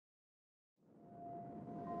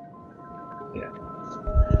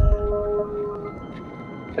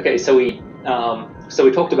Okay, so we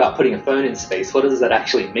talked about putting a phone in space. What does that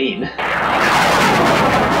actually mean?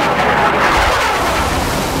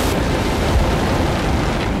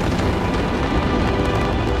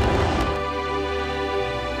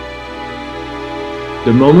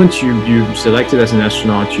 The moment you're selected as an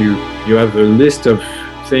astronaut, you have a list of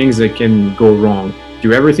things that can go wrong.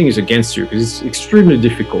 Everything is against you because it's extremely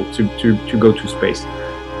difficult to go to space.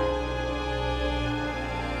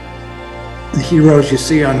 The heroes you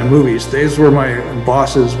see on the movies, those were my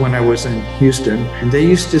bosses when I was in Houston. And they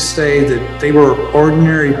used to say that they were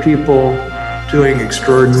ordinary people doing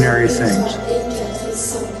extraordinary things.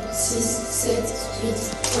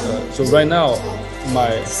 So right now,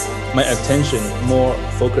 my attention more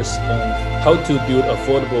focused on how to build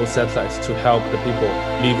affordable satellites to help the people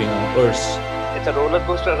living on Earth. It's a roller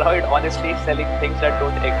coaster ride, honestly, selling things that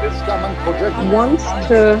don't exist. Karman Project wants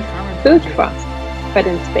to build trust, but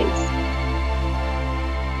in space.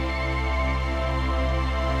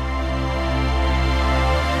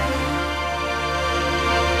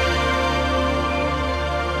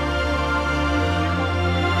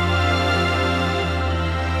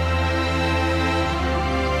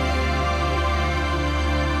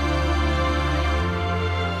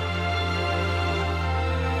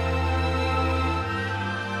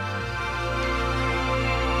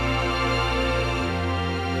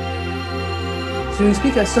 So you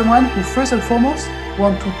speak as someone who first and foremost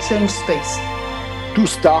wants to change space. to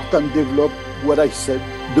start and develop what I said,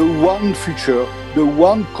 the one future, the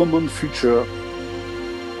one common future